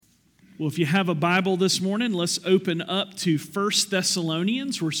Well, if you have a Bible this morning, let's open up to 1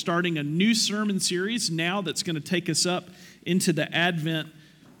 Thessalonians. We're starting a new sermon series now that's going to take us up into the Advent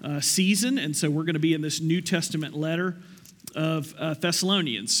season. And so we're going to be in this New Testament letter of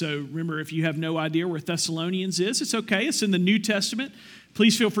Thessalonians. So remember, if you have no idea where Thessalonians is, it's okay. It's in the New Testament.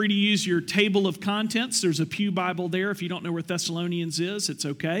 Please feel free to use your table of contents. There's a pew Bible there. If you don't know where Thessalonians is, it's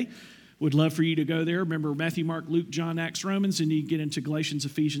okay. Would love for you to go there. Remember Matthew, Mark, Luke, John, Acts, Romans, and you get into Galatians,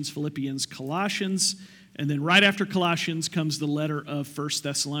 Ephesians, Philippians, Colossians. And then right after Colossians comes the letter of 1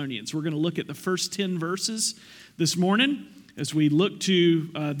 Thessalonians. We're going to look at the first 10 verses this morning as we look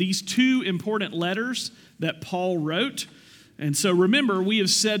to these two important letters that Paul wrote. And so remember, we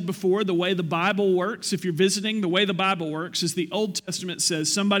have said before, the way the Bible works, if you're visiting, the way the Bible works is the Old Testament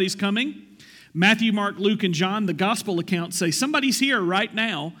says somebody's coming. Matthew, Mark, Luke, and John, the gospel accounts say somebody's here right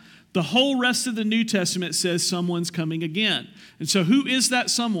now. The whole rest of the New Testament says someone's coming again. And so who is that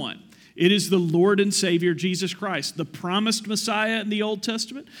someone? It is the Lord and Savior, Jesus Christ, the promised Messiah in the Old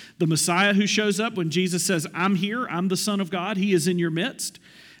Testament, the Messiah who shows up when Jesus says, I'm here, I'm the Son of God, He is in your midst.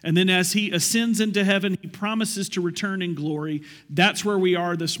 And then as He ascends into heaven, He promises to return in glory. That's where we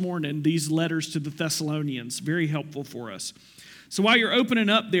are this morning, these letters to the Thessalonians. Very helpful for us. So while you're opening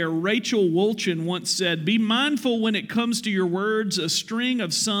up there, Rachel Wolchin once said, be mindful when it comes to your words, a string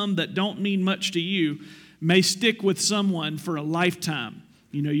of some that don't mean much to you may stick with someone for a lifetime.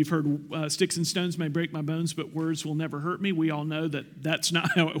 You know, you've heard sticks and stones may break my bones, but words will never hurt me. We all know that that's not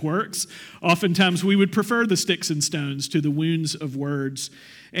how it works. Oftentimes we would prefer the sticks and stones to the wounds of words.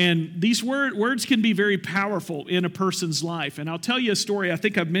 And these words can be very powerful in a person's life. And I'll tell you a story. I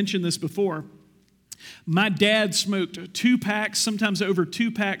think I've mentioned this before. My dad smoked 2 packs, sometimes over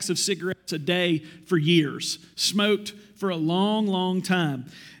 2 packs of cigarettes a day for years. Smoked for a long, long time.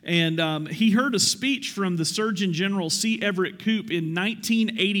 And he heard a speech from the Surgeon General C. Everett Koop in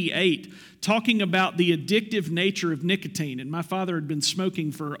 1988 talking about the addictive nature of nicotine. And my father had been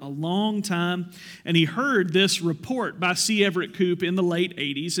smoking for a long time, and he heard this report by C. Everett Koop in the late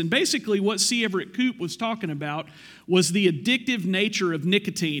 80s. And basically what C. Everett Koop was talking about was the addictive nature of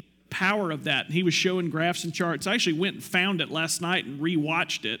nicotine. Power of that. And he was showing graphs and charts. I actually went and found it last night and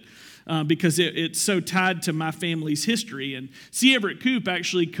rewatched it because it's so tied to my family's history. And C. Everett Koop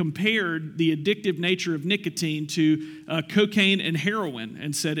actually compared the addictive nature of nicotine to cocaine and heroin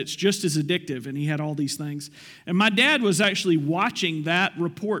and said it's just as addictive, and he had all these things. And my dad was actually watching that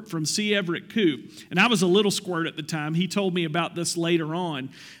report from C. Everett Koop, and I was a little squirt at the time. He told me about this later on,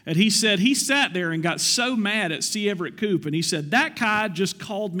 and he said he sat there and got so mad at C. Everett Koop, and he said, that guy just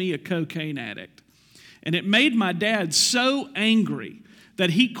called me a cocaine addict. And it made my dad so angry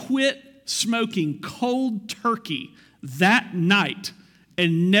that he quit smoking cold turkey that night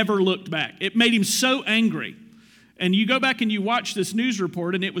and never looked back. It made him so angry. And you go back and you watch this news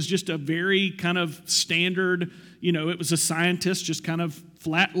report, and it was just a very kind of standard, it was a scientist just kind of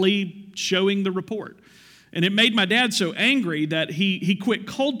flatly showing the report. And it made my dad so angry that he quit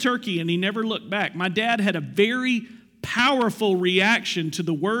cold turkey and he never looked back. My dad had a very powerful reaction to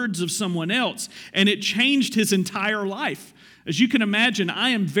the words of someone else, and it changed his entire life. As you can imagine, I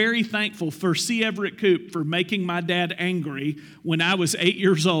am very thankful for C. Everett Koop for making my dad angry when I was 8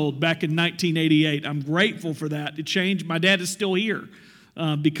 years old back in 1988. I'm grateful for that. It changed. My dad is still here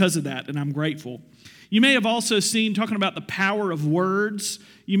because of that, and I'm grateful. You may have also seen, talking about the power of words,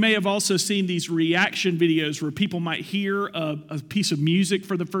 you may have also seen these reaction videos where people might hear a piece of music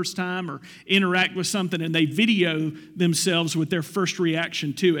for the first time or interact with something, and they video themselves with their first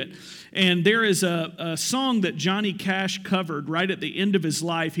reaction to it. And there is a song that Johnny Cash covered right at the end of his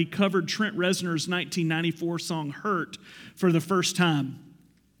life. He covered Trent Reznor's 1994 song, Hurt, for the first time.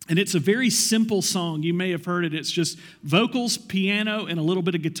 And it's a very simple song. You may have heard it. It's just vocals, piano, and a little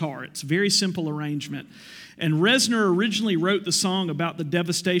bit of guitar. It's a very simple arrangement. And Reznor originally wrote the song about the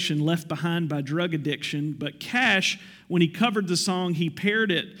devastation left behind by drug addiction, but Cash, when he covered the song, he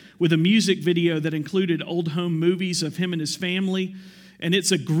paired it with a music video that included old home movies of him and his family. And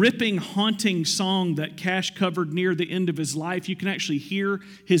it's a gripping, haunting song that Cash covered near the end of his life. You can actually hear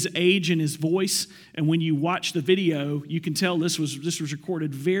his age in his voice. And when you watch the video, you can tell this was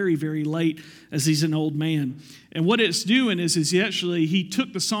recorded very, very late as he's an old man. And what it's doing is he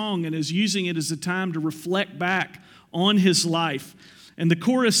took the song and is using it as a time to reflect back on his life. And the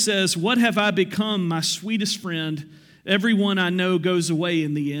chorus says, what have I become, my sweetest friend? Everyone I know goes away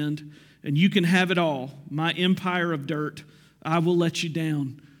in the end. And you can have it all, my empire of dirt. I will let you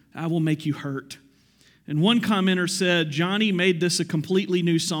down. I will make you hurt. And one commenter said, Johnny made this a completely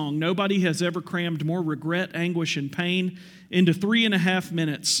new song. Nobody has ever crammed more regret, anguish, and pain into 3.5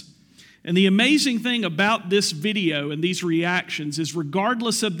 minutes. And the amazing thing about this video and these reactions is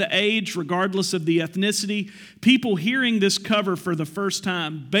regardless of the age, regardless of the ethnicity, people hearing this cover for the first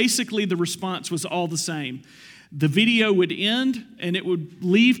time, basically the response was all the same. The video would end and it would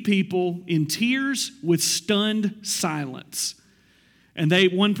leave people in tears with stunned silence. And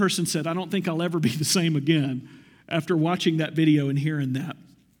one person said, "I don't think I'll ever be the same again," after watching that video and hearing that.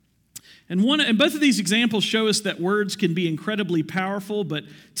 And both of these examples show us that words can be incredibly powerful, but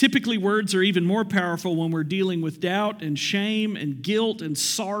typically words are even more powerful when we're dealing with doubt and shame and guilt and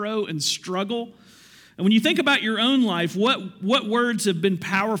sorrow and struggle. And when you think about your own life, what words have been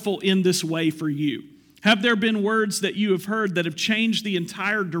powerful in this way for you? Have there been words that you have heard that have changed the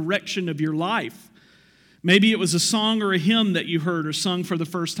entire direction of your life? Maybe it was a song or a hymn that you heard or sung for the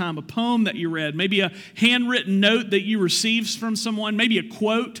first time, a poem that you read, maybe a handwritten note that you received from someone, maybe a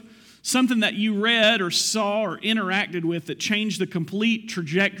quote, something that you read or saw or interacted with that changed the complete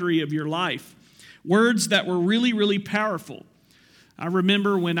trajectory of your life. Words that were really, really powerful. I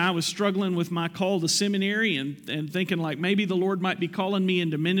remember when I was struggling with my call to seminary and thinking like maybe the Lord might be calling me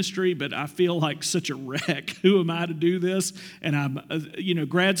into ministry, but I feel like such a wreck. Who am I to do this? And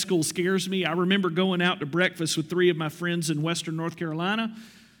grad school scares me. I remember going out to breakfast with 3 of my friends in Western North Carolina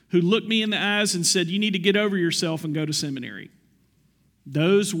who looked me in the eyes and said, "You need to get over yourself and go to seminary."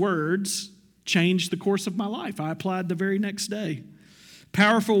 Those words changed the course of my life. I applied the very next day.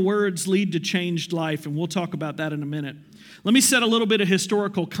 Powerful words lead to changed life, and we'll talk about that in a minute. Let me set a little bit of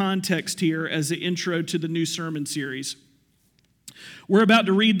historical context here as the intro to the new sermon series. We're about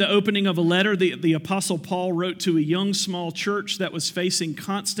to read the opening of a letter the Apostle Paul wrote to a young, small church that was facing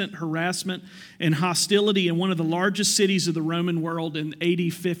constant harassment and hostility in one of the largest cities of the Roman world in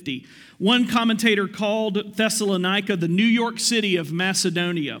AD 50. One commentator called Thessalonica the New York City of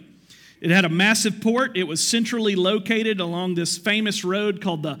Macedonia. It had a massive port. It was centrally located along this famous road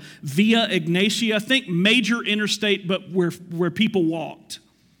called the Via Egnatia. Think major interstate, but where people walked.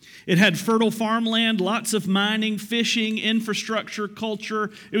 It had fertile farmland, lots of mining, fishing, infrastructure, culture.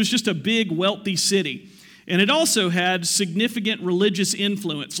 It was just a big, wealthy city. And it also had significant religious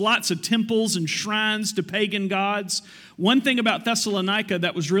influence, lots of temples and shrines to pagan gods. One thing about Thessalonica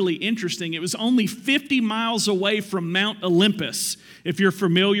that was really interesting, it was only 50 miles away from Mount Olympus. If you're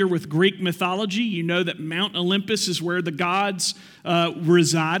familiar with Greek mythology, you know that Mount Olympus is where the gods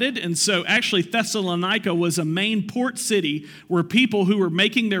resided. And so actually Thessalonica was a main port city where people who were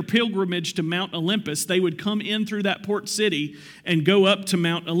making their pilgrimage to Mount Olympus, they would come in through that port city and go up to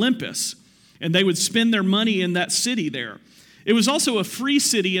Mount Olympus. And they would spend their money in that city there. It was also a free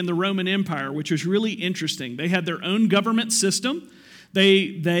city in the Roman Empire, which was really interesting. They had their own government system.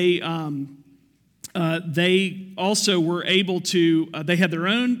 They also were able to, they had their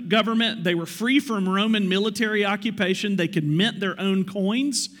own government. They were free from Roman military occupation. They could mint their own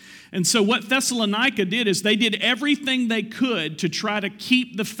coins. And so what Thessalonica did is they did everything they could to try to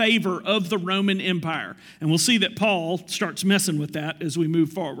keep the favor of the Roman Empire. And we'll see that Paul starts messing with that as we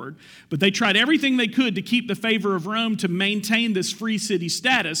move forward. But they tried everything they could to keep the favor of Rome to maintain this free city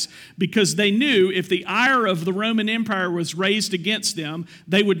status because they knew if the ire of the Roman Empire was raised against them,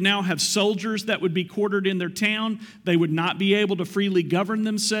 they would now have soldiers that would be quartered in their town. They would not be able to freely govern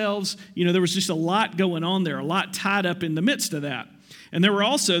themselves. You know, there was just a lot going on there, a lot tied up in the midst of that. And there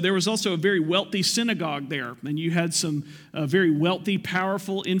was also a very wealthy synagogue there. And you had some very wealthy,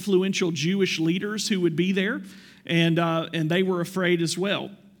 powerful, influential Jewish leaders who would be there. And they were afraid as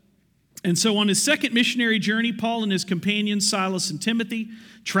well. And so on his second missionary journey, Paul and his companions, Silas and Timothy,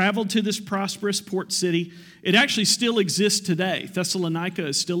 traveled to this prosperous port city. It actually still exists today. Thessalonica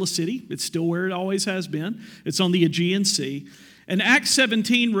is still a city. It's still where it always has been. It's on the Aegean Sea. And Acts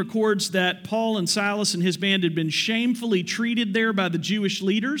 17 records that Paul and Silas and his band had been shamefully treated there by the Jewish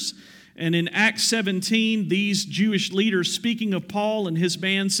leaders. And in Acts 17, these Jewish leaders, speaking of Paul and his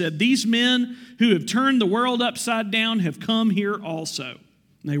band, said, "These men who have turned the world upside down have come here also."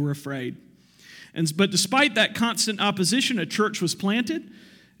 And they were afraid. But despite that constant opposition, a church was planted.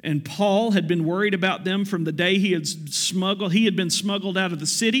 And Paul had been worried about them from the day he had been smuggled out of the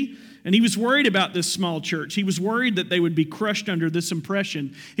city. And he was worried about this small church. He was worried that they would be crushed under this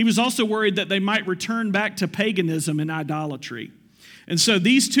oppression. He was also worried that they might return back to paganism and idolatry. And so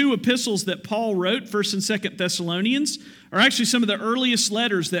these two epistles that Paul wrote, 1st and 2nd Thessalonians, are actually some of the earliest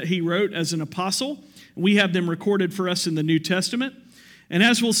letters that he wrote as an apostle. We have them recorded for us in the New Testament. And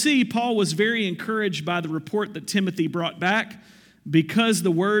as we'll see, Paul was very encouraged by the report that Timothy brought back because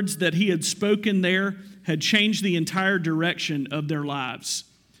the words that he had spoken there had changed the entire direction of their lives.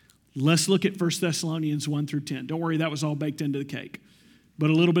 Let's look at 1 Thessalonians 1 through 10. Don't worry, that was all baked into the cake. But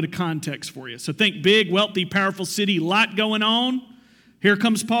a little bit of context for you. So think big, wealthy, powerful city, lot going on. Here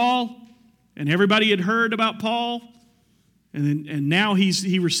comes Paul. And everybody had heard about Paul, and now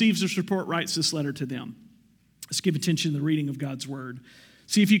he receives this report, writes this letter to them. Let's give attention to the reading of God's word.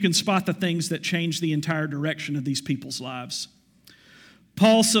 See if you can spot the things that change the entire direction of these people's lives.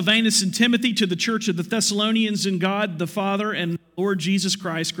 Paul, Silvanus, and Timothy, to the church of the Thessalonians in God the Father and Lord Jesus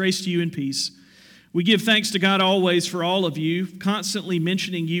Christ, grace to you and peace. We give thanks to God always for all of you, constantly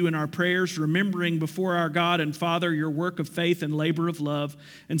mentioning you in our prayers, remembering before our God and Father your work of faith and labor of love,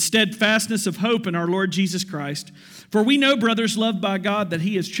 and steadfastness of hope in our Lord Jesus Christ. For we know, brothers, loved by God, that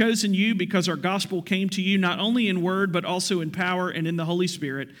he has chosen you because our gospel came to you not only in word, but also in power and in the Holy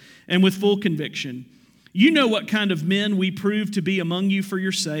Spirit, and with full conviction. You know what kind of men we proved to be among you for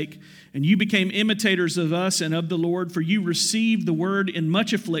your sake, and you became imitators of us and of the Lord, for you received the word in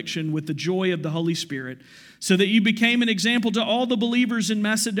much affliction with the joy of the Holy Spirit, so that you became an example to all the believers in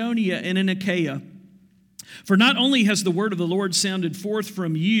Macedonia and in Achaia. For not only has the word of the Lord sounded forth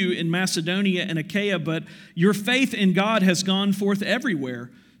from you in Macedonia and Achaia, but your faith in God has gone forth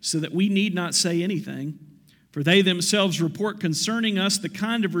everywhere, so that we need not say anything. For they themselves report concerning us the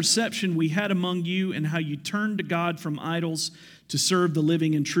kind of reception we had among you and how you turned to God from idols to serve the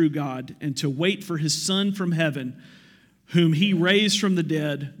living and true God and to wait for his Son from heaven, whom he raised from the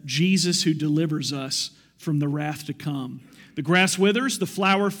dead, Jesus, who delivers us from the wrath to come. The grass withers, the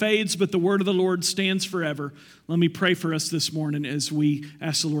flower fades, but the word of the Lord stands forever. Let me pray for us this morning as we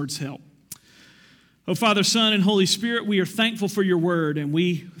ask the Lord's help. Oh, Father, Son, and Holy Spirit, we are thankful for your word, and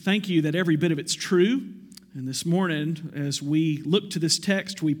we thank you that every bit of it's true. And this morning, as we look to this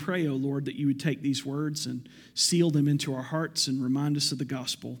text, we pray, O Lord, that you would take these words and seal them into our hearts and remind us of the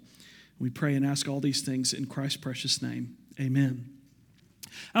gospel. We pray and ask all these things in Christ's precious name. Amen.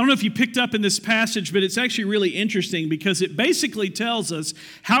 I don't know if you picked up in this passage, but it's actually really interesting because it basically tells us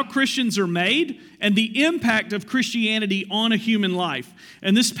how Christians are made and the impact of Christianity on a human life.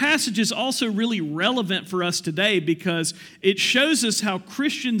 And this passage is also really relevant for us today because it shows us how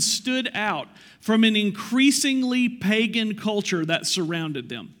Christians stood out from an increasingly pagan culture that surrounded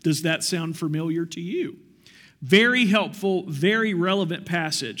them. Does that sound familiar to you? Very helpful, very relevant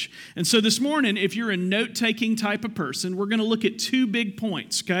passage. And so this morning, if you're a note-taking type of person, we're going to look at two big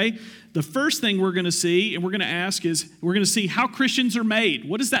points, okay? The first thing we're going to see and we're going to ask is, we're going to see how Christians are made.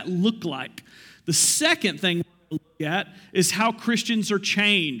 What does that look like? The second thing we're going to look at is how Christians are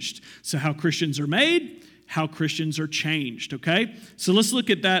changed. So how Christians are made, how Christians are changed, okay? So let's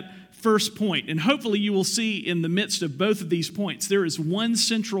look at that first point, and hopefully you will see in the midst of both of these points, there is one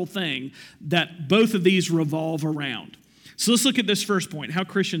central thing that both of these revolve around. So let's look at this first point, how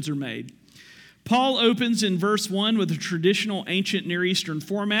Christians are made. Paul opens in verse 1 with a traditional ancient Near Eastern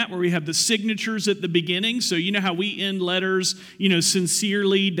format where we have the signatures at the beginning. So you know how we end letters,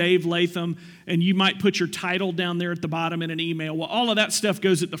 sincerely, Dave Latham, and you might put your title down there at the bottom in an email. Well, all of that stuff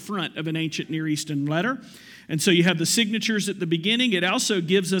goes at the front of an ancient Near Eastern letter. And so you have the signatures at the beginning. It also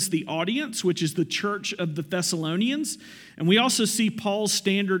gives us the audience, which is the church of the Thessalonians. And we also see Paul's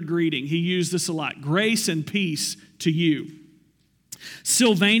standard greeting. He used this a lot. Grace and peace to you.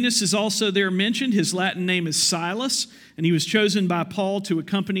 Silvanus is also there mentioned. His Latin name is Silas, and he was chosen by Paul to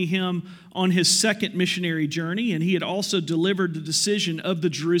accompany him on his second missionary journey, and he had also delivered the decision of the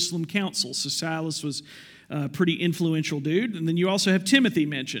Jerusalem Council. So Silas was a pretty influential dude. And then you also have Timothy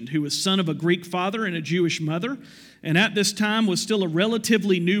mentioned, who was son of a Greek father and a Jewish mother, and at this time was still a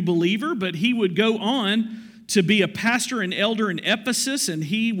relatively new believer, but he would go on to be a pastor and elder in Ephesus, and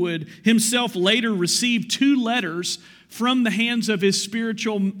he would himself later receive 2 letters from the hands of his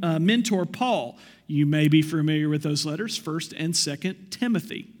spiritual mentor, Paul. You may be familiar with those letters, 1st and 2nd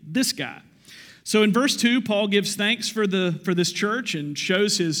Timothy, this guy. So in verse 2, Paul gives thanks for this church and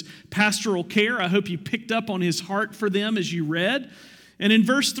shows his pastoral care. I hope you picked up on his heart for them as you read. And in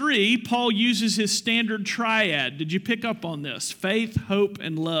verse 3, Paul uses his standard triad. Did you pick up on this? Faith, hope,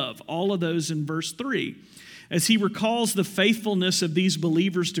 and love. All of those in verse 3. As he recalls the faithfulness of these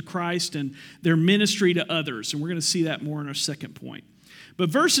believers to Christ and their ministry to others. And we're going to see that more in our second point. But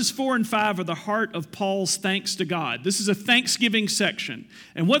verses 4 and 5 are the heart of Paul's thanks to God. This is a thanksgiving section.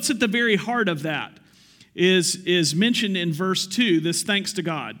 And what's at the very heart of that is mentioned in verse 2, this thanks to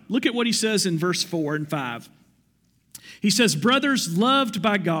God. Look at what he says in verse 4 and 5. He says, brothers loved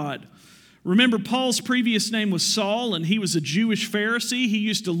by God. Remember, Paul's previous name was Saul, and he was a Jewish Pharisee. He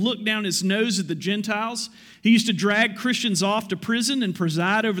used to look down his nose at the Gentiles. He used to drag Christians off to prison and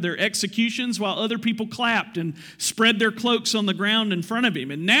preside over their executions while other people clapped and spread their cloaks on the ground in front of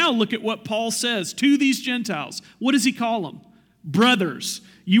him. And now look at what Paul says to these Gentiles. What does he call them? Brothers.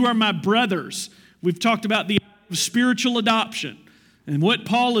 You are my brothers. We've talked about the spiritual adoption. And what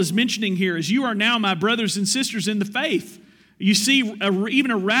Paul is mentioning here is you are now my brothers and sisters in the faith. You see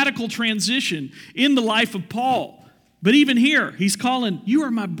even a radical transition in the life of Paul. But even here, he's calling, you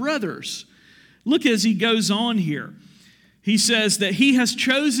are my brothers. Look as he goes on here. He says that he has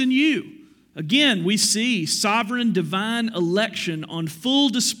chosen you. Again, we see sovereign divine election on full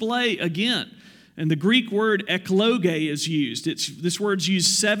display again. And the Greek word ekloge is used. This word's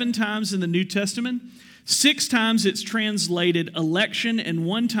used 7 times in the New Testament. 6 times it's translated election, and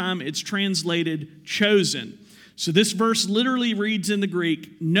 1 time it's translated chosen. So this verse literally reads in the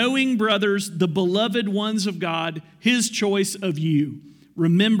Greek, knowing, brothers, the beloved ones of God, his choice of you,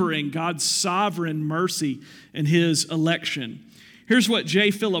 remembering God's sovereign mercy and his election. Here's what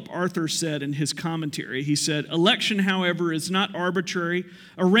J. Philip Arthur said in his commentary. He said, election, however, is not arbitrary,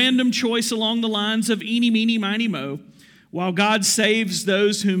 a random choice along the lines of eeny, meeny, miny, mo. While God saves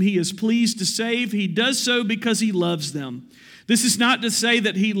those whom he is pleased to save, he does so because he loves them. This is not to say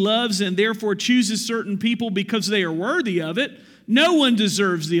that he loves and therefore chooses certain people because they are worthy of it. No one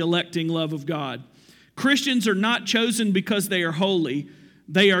deserves the electing love of God. Christians are not chosen because they are holy.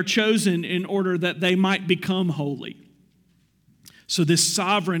 They are chosen in order that they might become holy. So this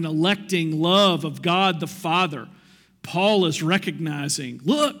sovereign electing love of God the Father, Paul is recognizing,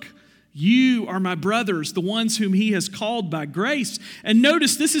 look, you are my brothers, the ones whom he has called by grace. And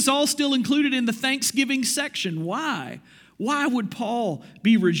notice this is all still included in the Thanksgiving section. Why? Why would Paul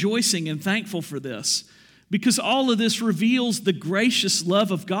be rejoicing and thankful for this? Because all of this reveals the gracious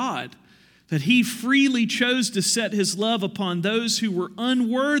love of God, that he freely chose to set his love upon those who were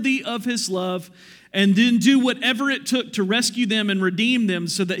unworthy of his love, and then do whatever it took to rescue them and redeem them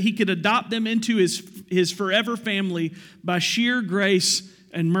so that he could adopt them into his forever family by sheer grace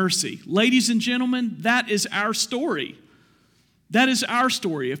and mercy. Ladies and gentlemen, that is our story. That is our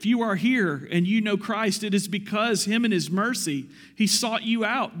story. If you are here and you know Christ, it is because him and his mercy, he sought you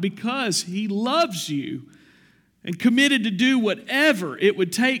out because he loves you and committed to do whatever it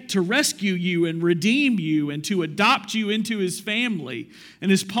would take to rescue you and redeem you and to adopt you into his family.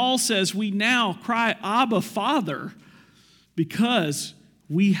 And as Paul says, we now cry, Abba, Father, because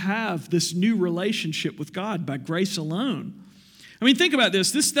we have this new relationship with God by grace alone. I mean, think about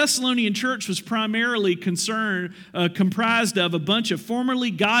this. This Thessalonian church was primarily comprised of a bunch of formerly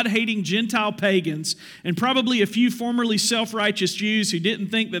God-hating Gentile pagans and probably a few formerly self-righteous Jews who didn't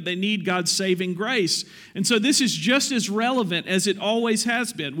think that they need God's saving grace. And so this is just as relevant as it always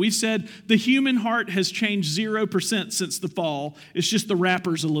has been. We've said the human heart has changed 0% since the fall. It's just the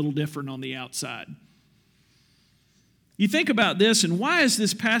wrapper's a little different on the outside. You think about this, and why is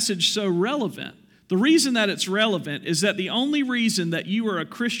this passage so relevant? The reason that it's relevant is that the only reason that you are a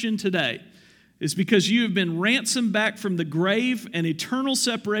Christian today is because you have been ransomed back from the grave and eternal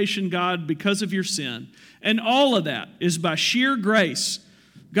separation, God, because of your sin. And all of that is by sheer grace.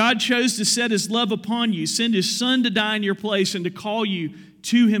 God chose to set his love upon you, send his son to die in your place, and to call you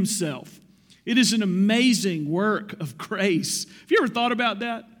to himself. It is an amazing work of grace. Have you ever thought about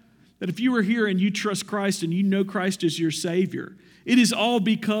that? That if you were here and you trust Christ and you know Christ as your Savior, it is all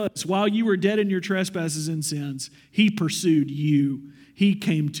because while you were dead in your trespasses and sins, he pursued you. He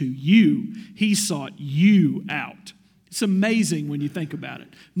came to you. He sought you out. It's amazing when you think about it.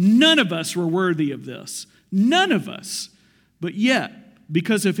 None of us were worthy of this. None of us. But yet,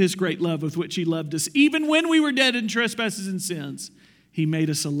 because of his great love with which he loved us, even when we were dead in trespasses and sins, he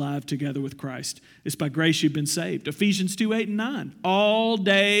made us alive together with Christ. It's by grace you've been saved. Ephesians 2:8-9. All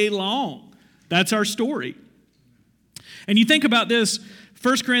day long. That's our story. And you think about this,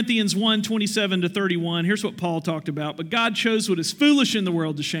 1 Corinthians 1:27-31, here's what Paul talked about. But God chose what is foolish in the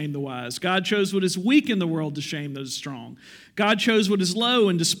world to shame the wise. God chose what is weak in the world to shame those strong. God chose what is low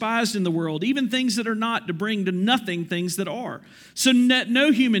and despised in the world, even things that are not, to bring to nothing things that are, so that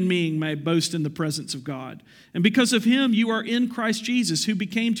no human being may boast in the presence of God. And because of him, you are in Christ Jesus, who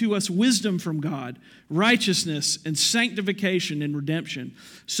became to us wisdom from God, righteousness and sanctification and redemption,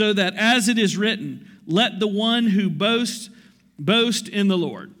 so that as it is written, let the one who boasts boast in the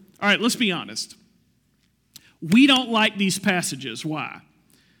Lord. All right, let's be honest. We don't like these passages. Why?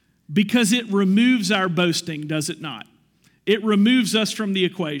 Because it removes our boasting, does it not? It removes us from the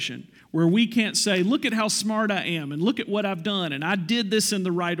equation where we can't say, look at how smart I am and look at what I've done and I did this in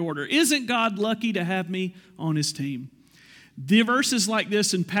the right order. Isn't God lucky to have me on his team? The verses like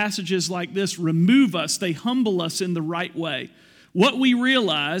this and passages like this remove us. They humble us in the right way. What we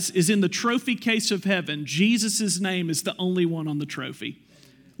realize is in the trophy case of heaven, Jesus' name is the only one on the trophy.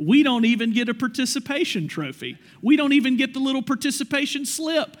 We don't even get a participation trophy. We don't even get the little participation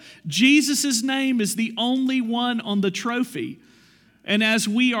slip. Jesus' name is the only one on the trophy. And as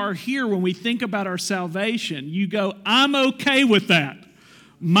we are here, when we think about our salvation, you go, I'm okay with that.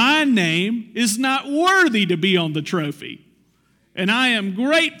 My name is not worthy to be on the trophy. And I am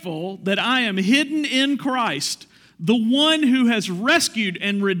grateful that I am hidden in Christ, the one who has rescued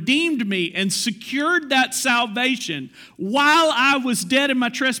and redeemed me and secured that salvation while I was dead in my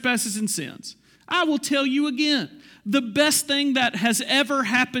trespasses and sins. I will tell you again, the best thing that has ever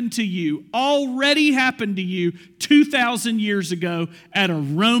happened to you already happened to you 2,000 years ago at a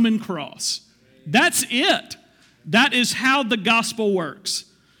Roman cross. That's it. That is how the gospel works.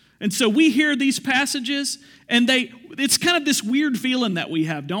 And so we hear these passages, and it's kind of this weird feeling that we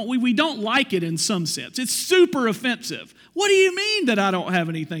have, don't we? We don't like it in some sense. It's super offensive. What do you mean that I don't have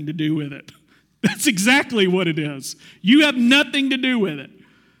anything to do with it? That's exactly what it is. You have nothing to do with it.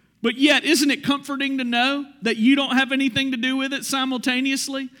 But yet, isn't it comforting to know that you don't have anything to do with it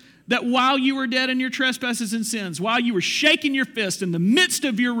simultaneously? That while you were dead in your trespasses and sins, while you were shaking your fist in the midst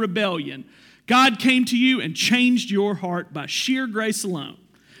of your rebellion, God came to you and changed your heart by sheer grace alone.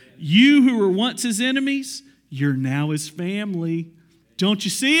 You who were once his enemies, you're now his family. Don't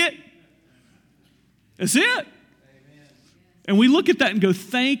you see it? That's it. And we look at that and go,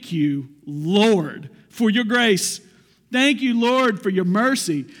 thank you, Lord, for your grace. Thank you, Lord, for your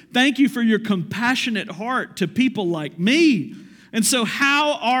mercy. Thank you for your compassionate heart to people like me. And so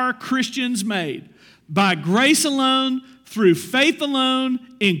how are Christians made? By grace alone, through faith alone,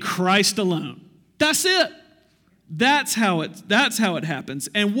 in Christ alone. That's it. That's how it happens.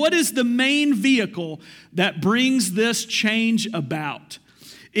 And what is the main vehicle that brings this change about?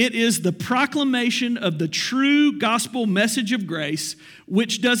 It is the proclamation of the true gospel message of grace,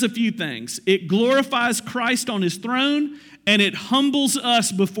 which does a few things. It glorifies Christ on his throne, and it humbles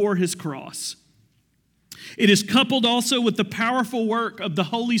us before his cross. It is coupled also with the powerful work of the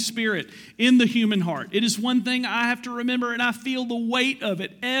Holy Spirit in the human heart. It is one thing I have to remember, and I feel the weight of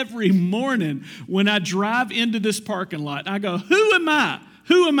it every morning when I drive into this parking lot. I go, who am I?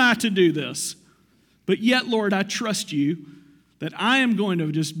 Who am I to do this? But yet, Lord, I trust you that I am going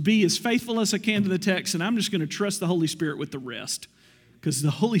to just be as faithful as I can to the text, and I'm just going to trust the Holy Spirit with the rest, because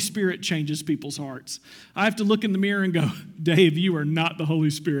the Holy Spirit changes people's hearts. I have to look in the mirror and go, Dave, you are not the Holy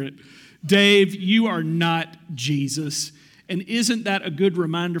Spirit. Dave, you are not Jesus. And isn't that a good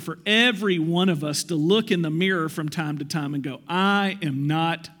reminder for every one of us to look in the mirror from time to time and go, I am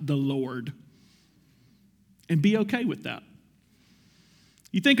not the Lord. And be okay with that.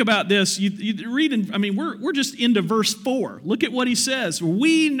 You think about this, you read, we're just into verse 4. Look at what he says.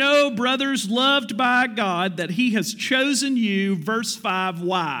 We know, brothers, loved by God, that he has chosen you. Verse 5,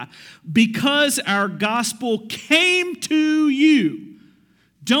 why? Because our gospel came to you.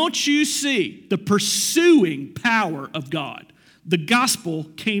 Don't you see the pursuing power of God? The gospel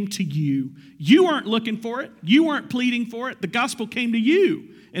came to you. You weren't looking for it. You weren't pleading for it. The gospel came to you,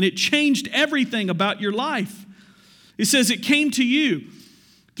 and it changed everything about your life. It says it came to you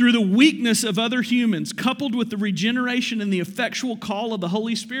through the weakness of other humans, coupled with the regeneration and the effectual call of the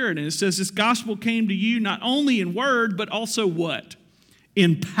Holy Spirit. And it says this gospel came to you not only in word, but also what?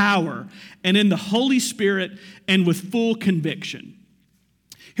 In power and in the Holy Spirit and with full conviction.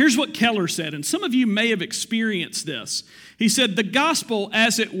 Here's what Keller said, and some of you may have experienced this. He said, the gospel,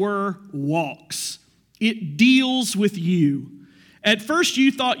 as it were, walks. It deals with you. At first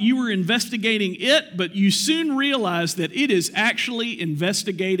you thought you were investigating it, but you soon realized that it is actually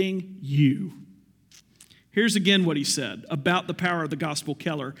investigating you. Here's again what he said about the power of the gospel,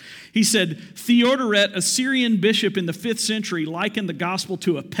 Keller. He said, Theodoret, a Syrian bishop in the 5th century, likened the gospel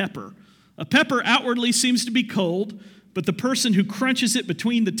to a pepper. A pepper outwardly seems to be cold, but the person who crunches it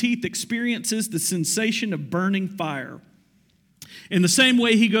between the teeth experiences the sensation of burning fire. In the same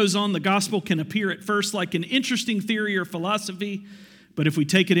way, he goes on, the gospel can appear at first like an interesting theory or philosophy, but if we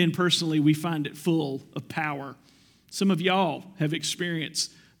take it in personally, we find it full of power. Some of y'all have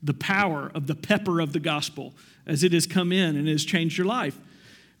experienced the power of the pepper of the gospel as it has come in and has changed your life.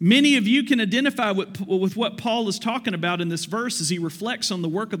 Many of you can identify with what Paul is talking about in this verse as he reflects on the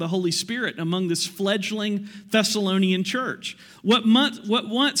work of the Holy Spirit among this fledgling Thessalonian church. What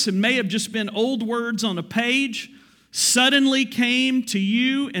once may have just been old words on a page suddenly came to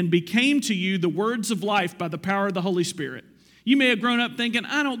you and became to you the words of life by the power of the Holy Spirit. You may have grown up thinking,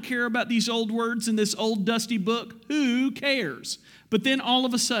 I don't care about these old words in this old dusty book. Who cares? But then all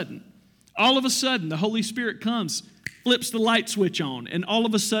of a sudden, the Holy Spirit comes, flips the light switch on, and all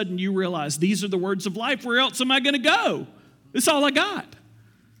of a sudden you realize these are the words of life. Where else am I going to go? It's all I got.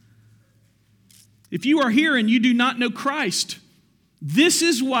 If you are here and you do not know Christ, this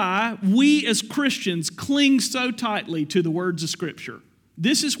is why we as Christians cling so tightly to the words of Scripture.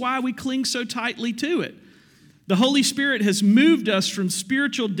 This is why we cling so tightly to it. The Holy Spirit has moved us from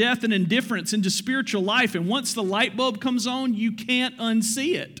spiritual death and indifference into spiritual life, and once the light bulb comes on, you can't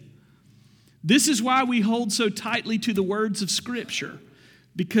unsee it. This is why we hold so tightly to the words of Scripture,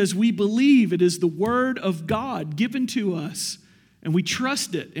 because we believe it is the Word of God given to us, and we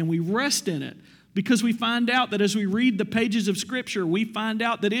trust it and we rest in it, because we find out that as we read the pages of Scripture, we find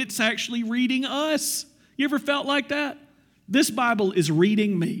out that it's actually reading us. You ever felt like that? This Bible is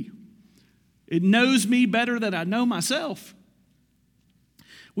reading me. It knows me better than I know myself.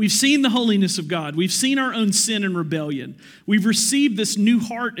 We've seen the holiness of God. We've seen our own sin and rebellion. We've received this new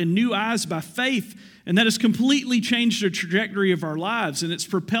heart and new eyes by faith, and that has completely changed the trajectory of our lives, and it's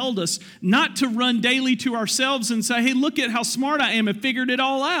propelled us not to run daily to ourselves and say, hey, look at how smart I am and figured it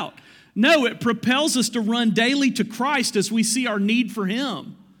all out. No, it propels us to run daily to Christ as we see our need for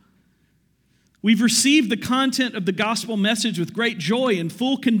Him. We've received the content of the gospel message with great joy and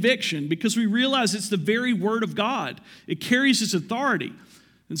full conviction because we realize it's the very Word of God. It carries its authority.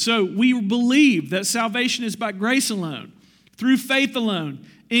 And so we believe that salvation is by grace alone, through faith alone,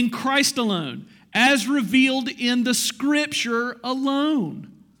 in Christ alone, as revealed in the Scripture alone.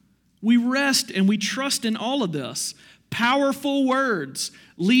 We rest and we trust in all of this. Powerful words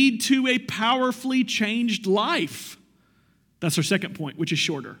lead to a powerfully changed life. That's our second point, which is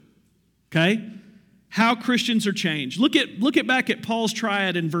shorter. Okay? How Christians are changed. Look at back at Paul's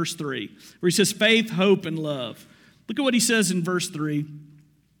triad in verse 3, where he says faith, hope, and love. Look at what he says in verse 3.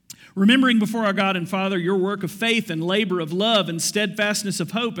 Remembering before our God and Father your work of faith and labor of love and steadfastness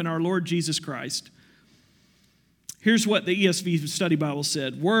of hope in our Lord Jesus Christ. Here's what the ESV Study Bible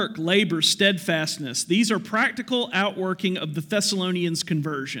said. Work, labor, steadfastness. These are practical outworking of the Thessalonians'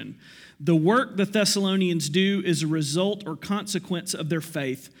 conversion. The work the Thessalonians do is a result or consequence of their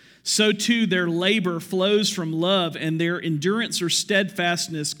faith. So too their labor flows from love, and their endurance or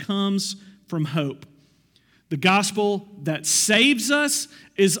steadfastness comes from hope. The gospel that saves us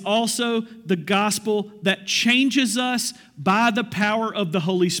is also the gospel that changes us by the power of the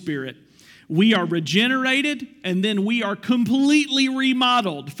Holy Spirit. We are regenerated, and then we are completely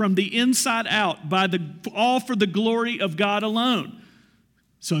remodeled from the inside out by all for the glory of God alone.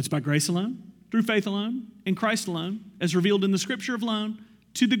 So it's by grace alone, through faith alone, in Christ alone, as revealed in the Scripture alone,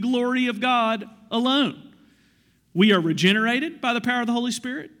 to the glory of God alone. We are regenerated by the power of the Holy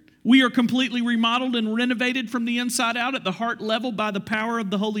Spirit. We are completely remodeled and renovated from the inside out at the heart level by the power of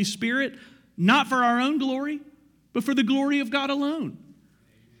the Holy Spirit, not for our own glory, but for the glory of God alone.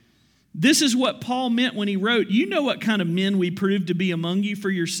 This is what Paul meant when he wrote, you know what kind of men we proved to be among you for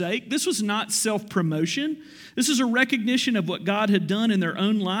your sake. This was not self-promotion. This is a recognition of what God had done in their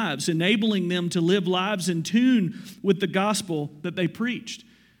own lives, enabling them to live lives in tune with the gospel that they preached.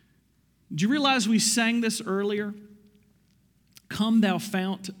 Did you realize we sang this earlier? Come thou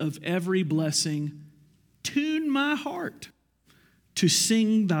fount of every blessing, tune my heart to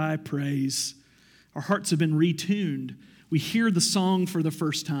sing thy praise. Our hearts have been retuned. We hear the song for the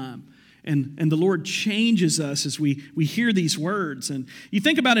first time. And the Lord changes us as we hear these words. And you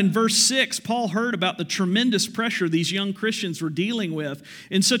think about in verse 6, Paul heard about the tremendous pressure these young Christians were dealing with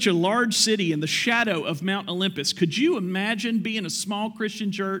in such a large city in the shadow of Mount Olympus. Could you imagine being a small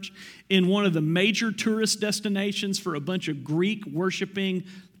Christian church in one of the major tourist destinations for a bunch of Greek-worshiping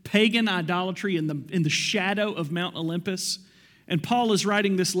pagan idolatry in the shadow of Mount Olympus? And Paul is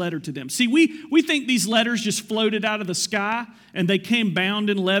writing this letter to them. See, we think these letters just floated out of the sky and they came bound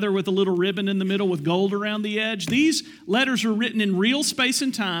in leather with a little ribbon in the middle with gold around the edge. These letters are written in real space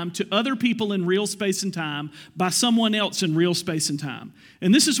and time to other people in real space and time by someone else in real space and time.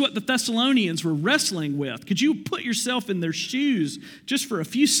 And this is what the Thessalonians were wrestling with. Could you put yourself in their shoes just for a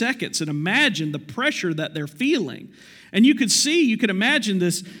few seconds and imagine the pressure that they're feeling? And you could imagine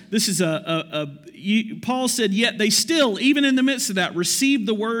this. This is Paul said, yet they still, even in the midst of that, received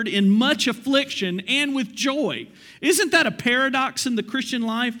the word in much affliction and with joy. Isn't that a paradox in the Christian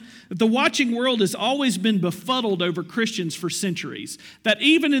life? That the watching world has always been befuddled over Christians for centuries. That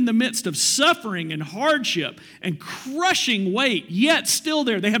even in the midst of suffering and hardship and crushing weight, yet still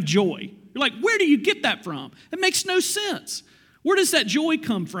there, they have joy. You're like, where do you get that from? It makes no sense. Where does that joy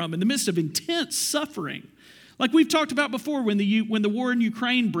come from in the midst of intense suffering? Like we've talked about before, when the war in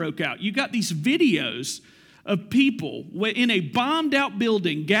Ukraine broke out, you got these videos of people in a bombed out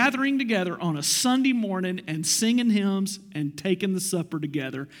building gathering together on a Sunday morning and singing hymns and taking the supper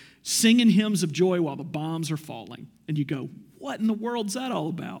together, singing hymns of joy while the bombs are falling. And you go, what in the world's that all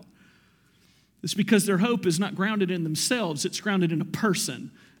about? It's because their hope is not grounded in themselves. It's grounded in a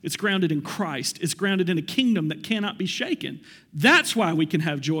person. It's grounded in Christ. It's grounded in a kingdom that cannot be shaken. That's why we can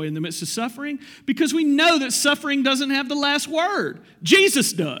have joy in the midst of suffering, because we know that suffering doesn't have the last word.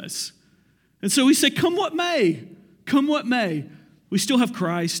 Jesus does. And so we say, come what may, we still have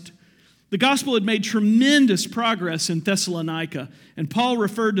Christ. The gospel had made tremendous progress in Thessalonica, and Paul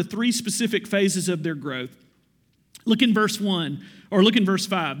referred to 3 specific phases of their growth. Look in verse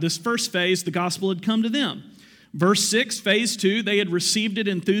 5. This first phase, the gospel had come to them. Verse 6, phase 2, they had received it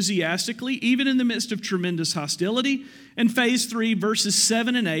enthusiastically, even in the midst of tremendous hostility. And phase 3, verses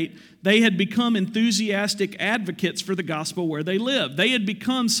 7 and 8, they had become enthusiastic advocates for the gospel where they lived. They had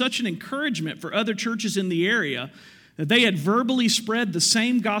become such an encouragement for other churches in the area that they had verbally spread the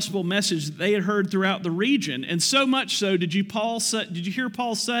same gospel message that they had heard throughout the region. And so much so, did you hear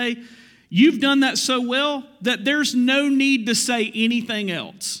Paul say, you've done that so well that there's no need to say anything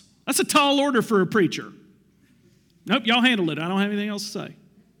else. That's a tall order for a preacher. Nope, y'all handled it. I don't have anything else to say.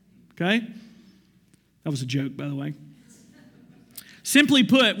 Okay? That was a joke, by the way. Simply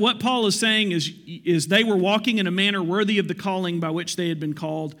put, what Paul is saying is they were walking in a manner worthy of the calling by which they had been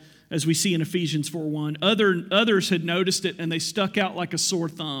called, as we see in Ephesians 4:1. Others had noticed it, and they stuck out like a sore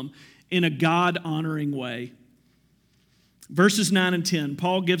thumb in a God-honoring way. Verses 9 and 10,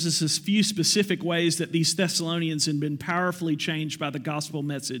 Paul gives us a few specific ways that these Thessalonians had been powerfully changed by the gospel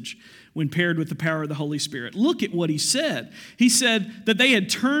message when paired with the power of the Holy Spirit. Look at what he said. He said that they had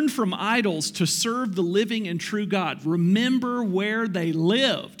turned from idols to serve the living and true God. Remember where they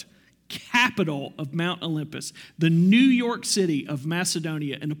lived. Capital of Mount Olympus, the New York City of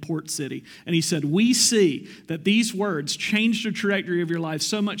Macedonia and a port city. And he said, we see that these words changed the trajectory of your life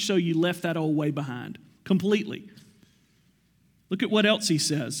so much so you left that old way behind completely. Look at what else he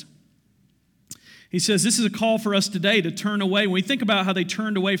says. He says this is a call for us today to turn away. When we think about how they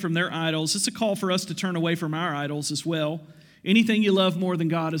turned away from their idols, it's a call for us to turn away from our idols as well. Anything you love more than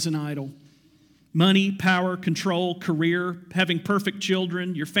God is an idol. Money, power, control, career, having perfect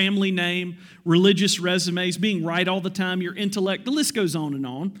children, your family name, religious resumes, being right all the time, your intellect, the list goes on.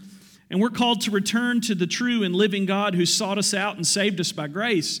 And we're called to return to the true and living God who sought us out and saved us by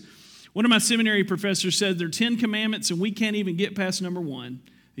grace. One of my seminary professors said there are 10 commandments and we can't even get past number 1.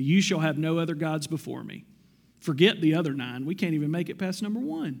 You shall have no other gods before me. Forget the other 9. We can't even make it past number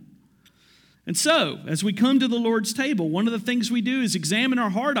 1. And so, as we come to the Lord's table, one of the things we do is examine our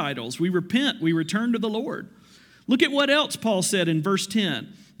heart idols. We repent. We return to the Lord. Look at what else Paul said in verse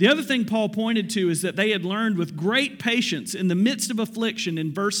 10. The other thing Paul pointed to is that they had learned with great patience in the midst of affliction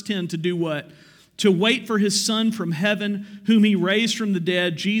in verse 10 to do what? To wait for his Son from heaven, whom he raised from the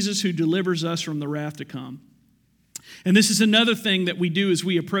dead, Jesus who delivers us from the wrath to come. And this is another thing that we do as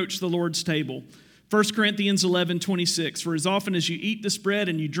we approach the Lord's table. 1 Corinthians 11:26, for as often as you eat this bread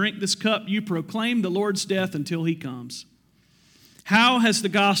and you drink this cup, you proclaim the Lord's death until he comes. How has the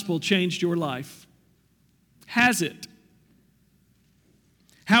gospel changed your life? Has it?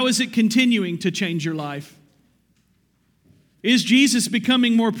 How is it continuing to change your life? Is Jesus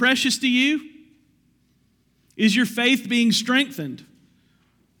becoming more precious to you? Is your faith being strengthened?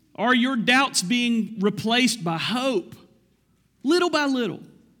 Are your doubts being replaced by hope? Little by little.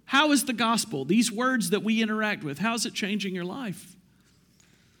 How is the gospel, these words that we interact with, how is it changing your life?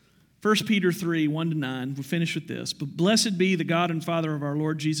 1 Peter 3, 1-9, we'll finish with this. But blessed be the God and Father of our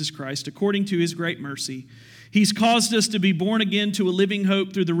Lord Jesus Christ, according to his great mercy. He's caused us to be born again to a living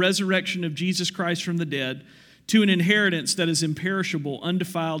hope through the resurrection of Jesus Christ from the dead, to an inheritance that is imperishable,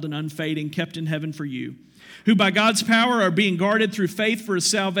 undefiled, and unfading, kept in heaven for you, who by God's power are being guarded through faith for a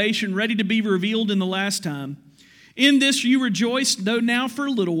salvation ready to be revealed in the last time. In this you rejoice, though now for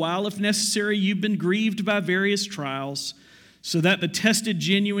a little while, if necessary, you've been grieved by various trials, so that the tested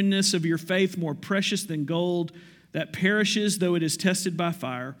genuineness of your faith, more precious than gold, that perishes though it is tested by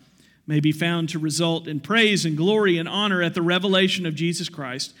fire, may be found to result in praise and glory and honor at the revelation of Jesus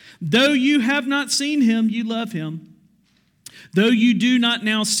Christ. Though you have not seen him, you love him. Though you do not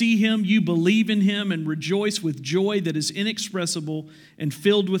now see him, you believe in him and rejoice with joy that is inexpressible and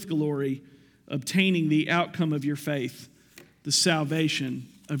filled with glory, obtaining the outcome of your faith, the salvation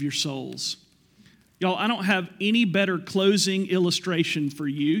of your souls. Y'all, I don't have any better closing illustration for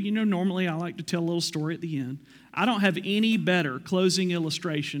you. You know, normally I like to tell a little story at the end. I don't have any better closing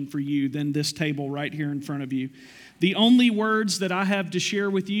illustration for you than this table right here in front of you. The only words that I have to share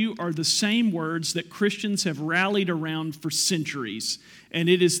with you are the same words that Christians have rallied around for centuries, and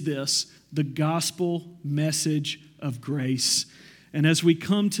it is this: the gospel message of grace. And as we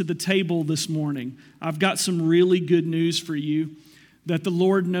come to the table this morning, I've got some really good news for you, that the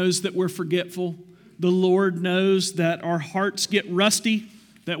Lord knows that we're forgetful. The Lord knows that our hearts get rusty,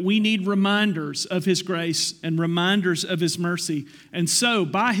 that we need reminders of his grace and reminders of his mercy. And so,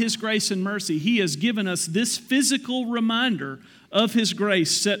 by his grace and mercy, he has given us this physical reminder of his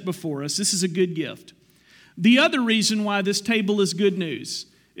grace set before us. This is a good gift. The other reason why this table is good news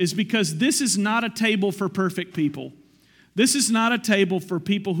is because this is not a table for perfect people. This is not a table for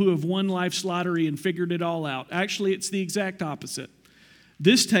people who have won life's lottery and figured it all out. Actually, it's the exact opposite.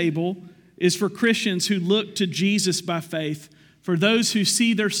 This table is for Christians who look to Jesus by faith, for those who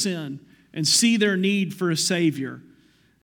see their sin and see their need for a Savior,